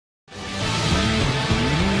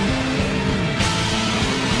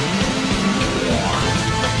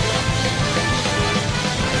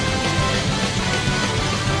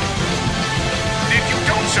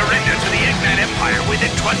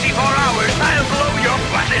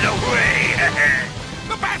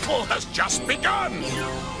battle has just begun!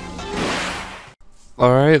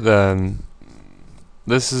 Alright then.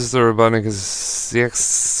 This is the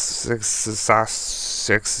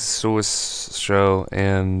RobotnikIsSexy show,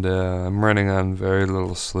 and I'm running on very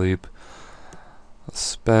little sleep. I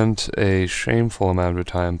spent a shameful amount of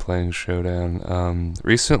time playing Showdown.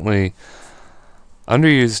 Recently,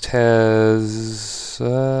 Underused has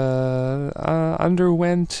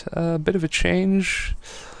underwent a bit of a change.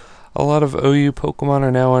 A lot of OU Pokemon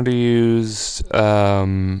are now underused.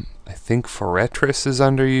 I think Foretris is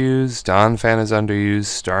underused, Donphan is underused,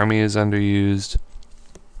 Starmie is underused.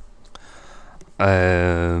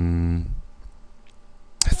 I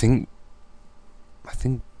think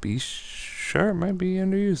B-Sharp might be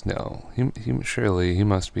underused now. Surely he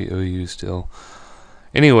must be OU still.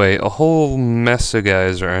 Anyway, a whole mess of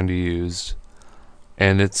guys are underused,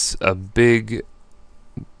 and it's a big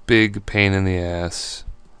pain in the ass.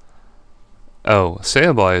 Oh,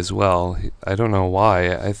 Sableye as well. I don't know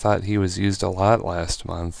why. I thought he was used a lot last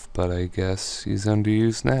month, but I guess he's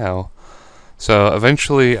underused now. So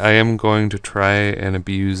eventually I am going to try and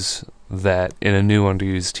abuse that in a new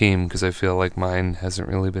underused team, because I feel like mine hasn't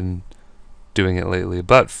really been doing it lately.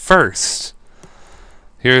 But first,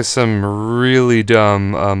 here's some really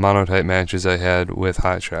dumb Monotype matches I had with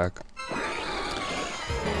Hotshock.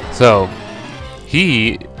 So,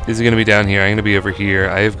 he is going to be down here. I'm going to be over here.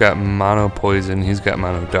 I've got Mono Poison. He's got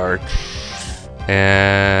Mono Dark.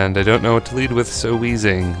 And I don't know what to lead with, so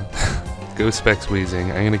Weezing. Go Specs Weezing.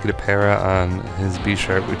 I'm going to get a para on his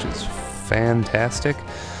B-Sharp, which is fantastic.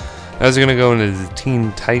 I was going to go into his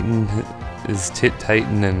Teen Titan, his Tit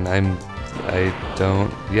Titan, and go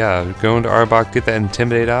into Arbok, get that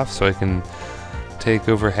Intimidate off so I can take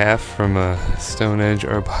over half from a Stone Edge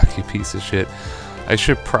Arbok, you piece of shit. I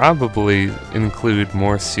should probably include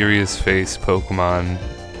more serious face Pokemon,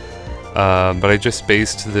 but I just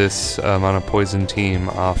based this Mono Poison team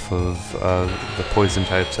off of the poison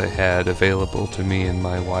types I had available to me in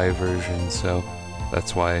my Y version, so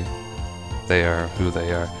that's why they are who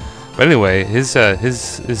they are. But anyway, his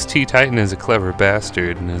T-Titan is a clever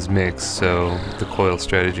bastard in his mix, so the coil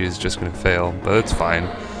strategy is just going to fail, but it's fine.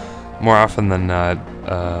 More often than not,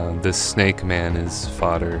 this Snake Man is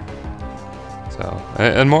fodder. So,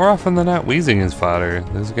 and more often than not, Weezing is fodder.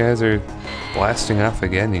 Those guys are blasting off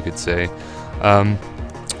again, you could say.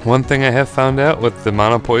 One thing I have found out with the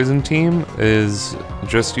Mono Poison team is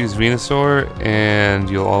just use Venusaur and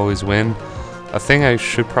you'll always win. A thing I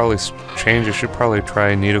should probably change, I should probably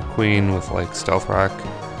try Nidoqueen with like Stealth Rock,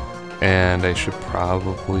 and I should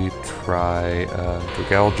probably try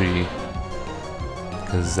Dragalge,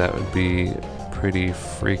 because that would be pretty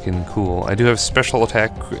freaking cool. I do have special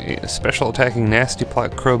attacking Nasty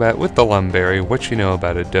Plot Crobat with the Lumberry. What you know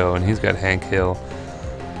about a Doe, and he's got Hank Hill,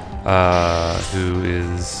 who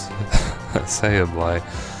is Sableye,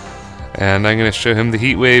 and I'm gonna show him the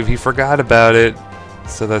Heat Wave. He forgot about it,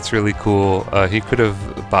 so that's really cool. He could have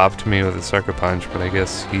bopped me with a Sucker Punch, but I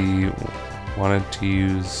guess he wanted to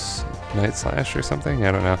use Night Slash or something.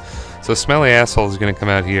 I don't know. So Smelly Asshole is gonna come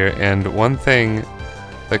out here, and one thing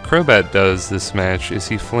that Crobat does this match is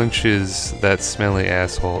he flinches that Smelly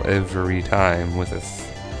Asshole every time with a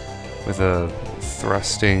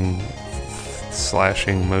thrusting,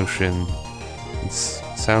 slashing motion. It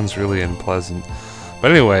sounds really unpleasant.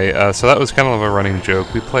 But anyway, so that was kind of a running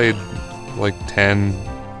joke. We played like 10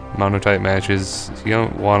 Monotype matches. He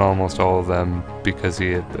won almost all of them because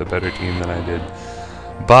he had a better team than I did.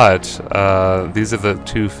 But these are the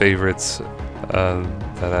two favorites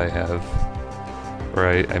that I have.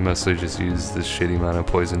 Right, I mostly just use this shitty Mono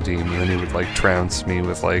Poison team, and then he would like trounce me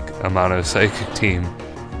with like a Mono Psychic team,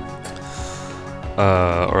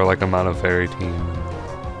 or like a Mono Fairy team.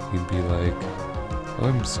 He'd be like,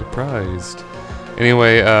 "I'm surprised."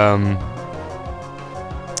 Anyway, yeah,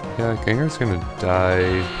 Gengar's gonna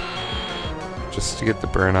die just to get the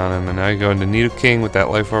burn on him, and now I go into Nidoking with that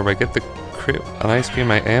Life Orb. I get the crit on Ice Beam.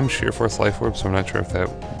 I am Sheer Force Life Orb, so I'm not sure if that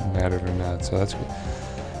mattered or not. So that's good.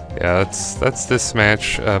 Yeah, that's this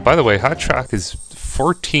match. By the way, Hotshock is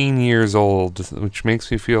 14 years old, which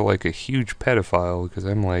makes me feel like a huge pedophile because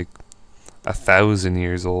I'm like 1,000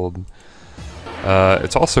 years old.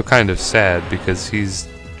 It's also kind of sad because he's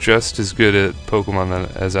just as good at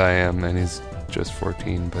Pokemon as I am, and he's just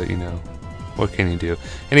 14. But you know, what can you do?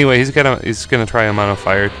 Anyway, he's gonna try a Mono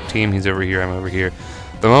Fire team. He's over here. I'm over here.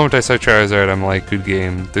 The moment I saw Charizard, I'm like, good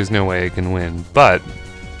game. There's no way I can win, but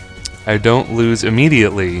I don't lose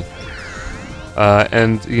immediately.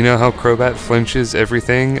 And you know how Crobat flinches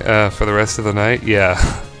everything for the rest of the night? Yeah.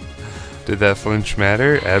 Did that flinch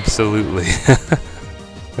matter? Absolutely.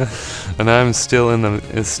 And I'm still in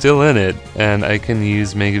it, and I can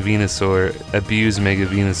use Mega Venusaur, abuse Mega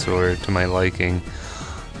Venusaur to my liking,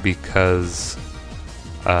 because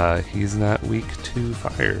he's not weak to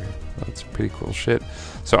fire. That's pretty cool shit.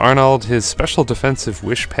 So Arnold, his special defensive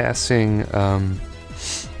wish passing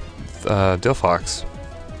Dilfox.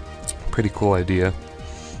 Pretty cool idea.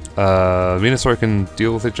 Venusaur can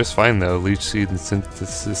deal with it just fine though. Leech Seed and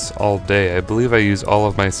Synthesis all day. I believe I use all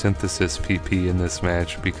of my Synthesis PP in this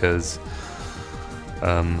match because,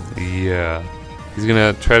 yeah. He's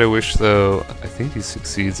gonna try to wish though. I think he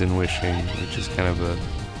succeeds in wishing, which is kind of a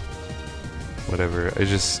whatever.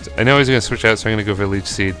 I know he's gonna switch out, so I'm gonna go for Leech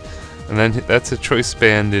Seed. And then that's a Choice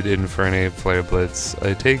Banded Infernape Flare Blitz.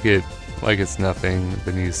 I take it like it's nothing,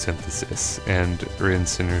 then use Synthesis and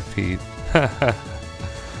rinse and repeat.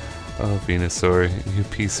 Oh, Venusaur, you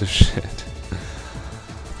piece of shit.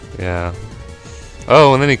 Yeah.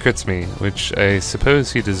 Oh, and then he crits me, which I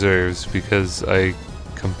suppose he deserves because I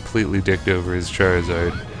completely dicked over his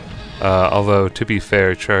Charizard. Although, to be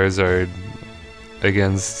fair, Charizard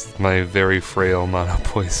against my very frail Mono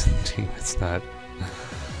Poison team, it's not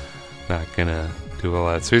gonna do a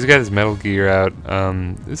lot. So he's got his Metal Gear out.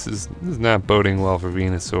 This is not boding well for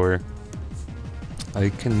Venusaur. I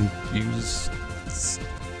can use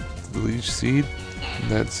the Leech Seed.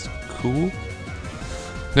 That's cool.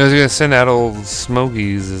 No, he's gonna send out old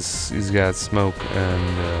Smokies. He's got Smoke,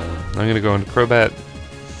 and I'm gonna go into Crobat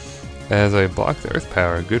as I block the Earth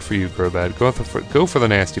Power. Good for you, Crobat. Go for the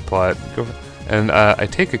Nasty Plot. And I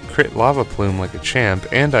take a crit Lava Plume like a champ,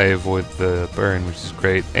 and I avoid the burn, which is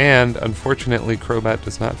great. And unfortunately, Crobat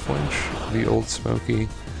does not flinch, the old Smoky.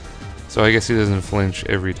 So I guess he doesn't flinch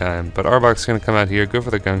every time. But Arbok's gonna come out here, go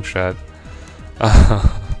for the Gunk Shot.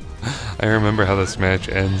 I remember how this match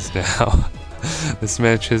ends now. This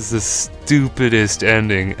match has the stupidest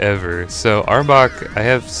ending ever. So Arbok, I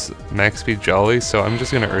have max speed Jolly, so I'm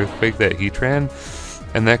just gonna Earthquake that Heatran,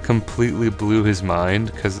 and that completely blew his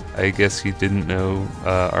mind, because I guess he didn't know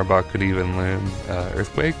Arbok could even learn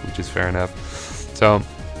Earthquake, which is fair enough. So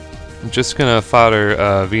I'm just gonna fodder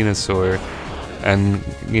Venusaur, and,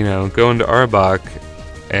 you know, go into Arbok,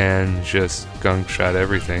 and just Gunk Shot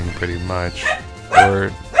everything, pretty much.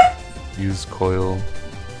 Or use Coil.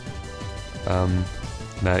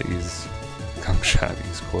 Not use Gunk Shot,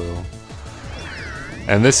 use Coil.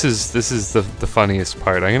 And this is the funniest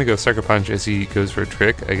part. I'm gonna go Sucker Punch as he goes for a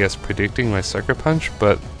trick, I guess predicting my Sucker Punch,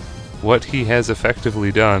 but what he has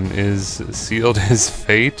effectively done is sealed his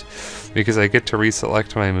fate, because I get to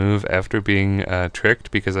reselect my move after being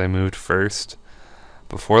tricked because I moved first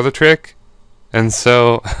before the trick. And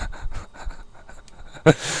so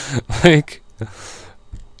like,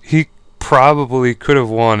 he probably could have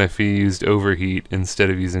won if he used Overheat instead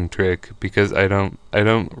of using Trick, because I don't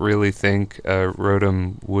really think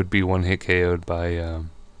Rotom would be one-hit KO'd by a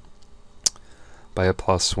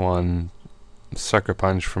 +1 Sucker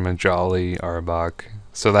Punch from a Jolly Arbok.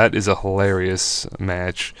 So that is a hilarious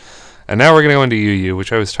match. And now we're gonna go into UU,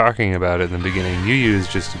 which I was talking about in the beginning. UU is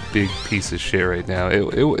just a big piece of shit right now.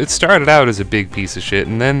 It started out as a big piece of shit,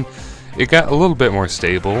 and then it got a little bit more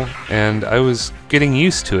stable, and I was getting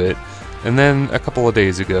used to it. And then a couple of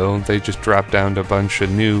days ago, they just dropped down to a bunch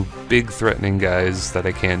of new, big, threatening guys that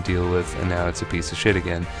I can't deal with, and now it's a piece of shit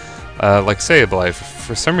again. Like Sableye.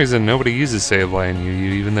 For some reason, nobody uses Sableye in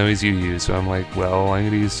UU, even though he's UU, so I'm like, well, I'm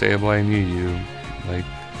gonna use Sableye in UU. Like,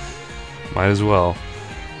 might as well.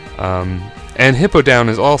 And Hippowdon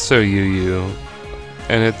is also UU,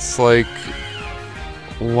 and it's like,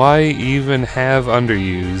 why even have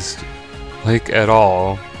underused, like, at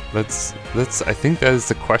all? I think that is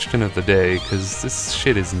the question of the day, because this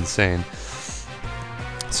shit is insane.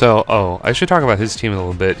 So, oh, I should talk about his team a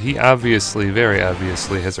little bit. He obviously, very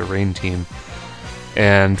obviously, has a Rain team.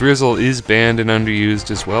 And Drizzle is banned and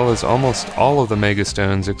underused, as well as almost all of the Mega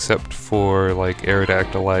Stones, except for, like,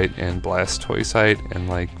 Aerodactylite and Blastoiseite, and,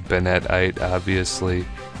 like, Banetite, obviously.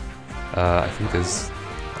 I think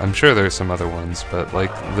I'm sure there's some other ones, but,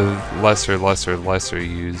 like, the lesser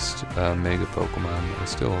used Mega Pokemon are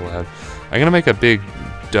still allowed. I'm gonna make a big,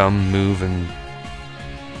 dumb move, and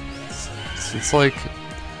it's like,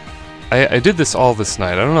 I did this all this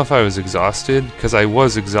night. I don't know if I was exhausted, because I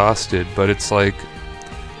was exhausted, but it's like,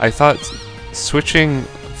 I thought switching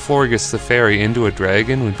Florges the Fairy into a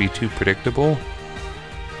Dragon would be too predictable,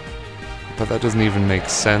 but that doesn't even make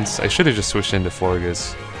sense. I should have just switched into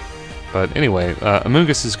Florges. But anyway,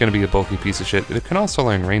 Amoonguss is going to be a bulky piece of shit. It can also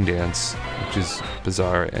learn Rain Dance, which is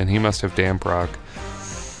bizarre, and he must have Damp Rock.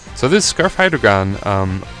 So this Scarf Hydreigon,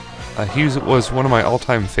 he was one of my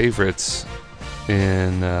all-time favorites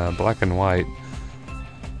in Black and White,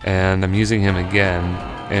 and I'm using him again,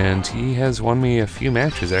 and he has won me a few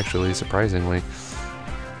matches, actually, surprisingly.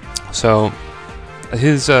 So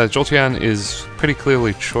his Jolteon is pretty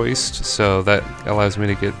clearly choiced, so that allows me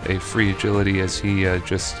to get a free agility as he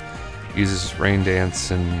just uses Rain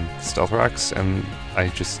Dance and Stealth Rocks, and I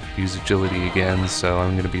just use agility again, so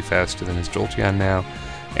I'm going to be faster than his Jolteon now,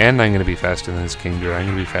 and I'm going to be faster than his Kingdra. I'm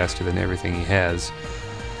going to be faster than everything he has.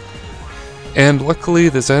 And luckily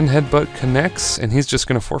the Zen Headbutt connects, and he's just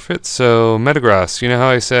going to forfeit, so Metagross. You know how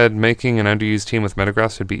I said making an underused team with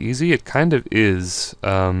Metagross would be easy? It kind of is.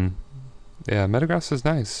 Yeah, Metagross is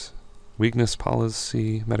nice. Weakness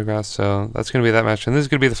policy, Metagross, so that's going to be that match. And this is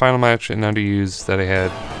going to be the final match in underused that I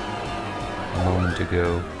had a moment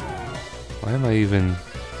ago. Why do I even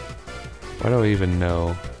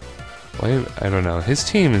know? I don't know. His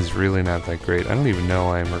team is really not that great. I don't even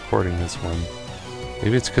know I'm recording this one.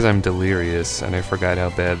 Maybe it's because I'm delirious and I forgot how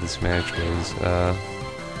bad this match was.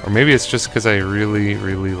 Or maybe it's just because I really,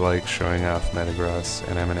 really like showing off Metagross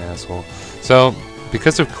and I'm an asshole. So,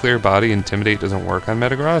 because of Clear Body, Intimidate doesn't work on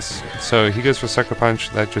Metagross. So he goes for Sucker Punch.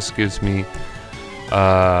 That just gives me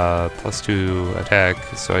 +2 attack.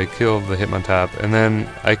 So I kill the Hitmontop. And then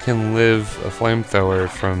I can live a Flamethrower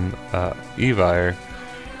from Evire.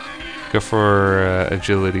 Go for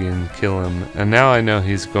agility and kill him. And now I know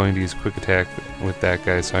he's going to use quick attack with that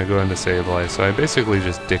guy, so I go into Sableye. So I basically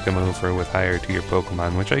just dick him over with higher tier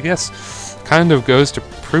Pokemon, which I guess kind of goes to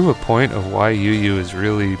prove a point of why UU is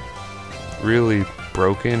really, really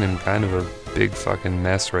broken and kind of a big fucking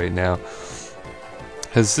mess right now.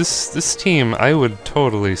 Because this team, I would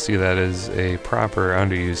totally see that as a proper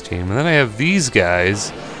underused team. And then I have these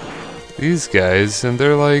guys, and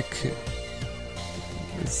they're like...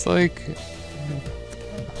 It's like,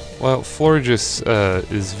 well, Florges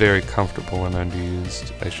is very comfortable and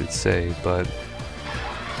underused, I should say, but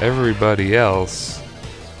everybody else,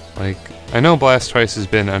 like, I know Blastoise has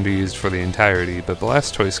been underused for the entirety, but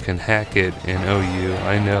Blastoise can hack it in OU.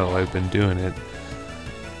 I know, I've been doing it.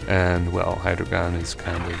 And, well, Hydreigon is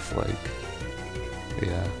kind of like,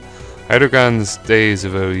 yeah. Hydreigon's days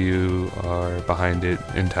of OU are behind it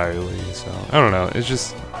entirely, so, I don't know, it's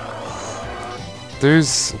just...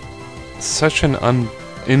 There's such an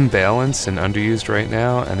imbalance and underused right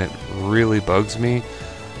now, and it really bugs me.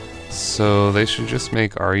 So they should just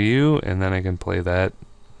make RU, and then I can play that.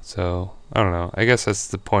 So, I don't know. I guess that's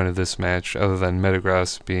the point of this match, other than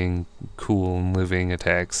Metagross being cool and living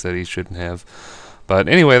attacks that he shouldn't have. But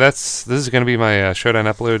anyway, this is going to be my Showdown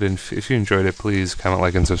upload, and if you enjoyed it, please comment,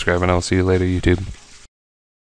 like, and subscribe, and I'll see you later, YouTube.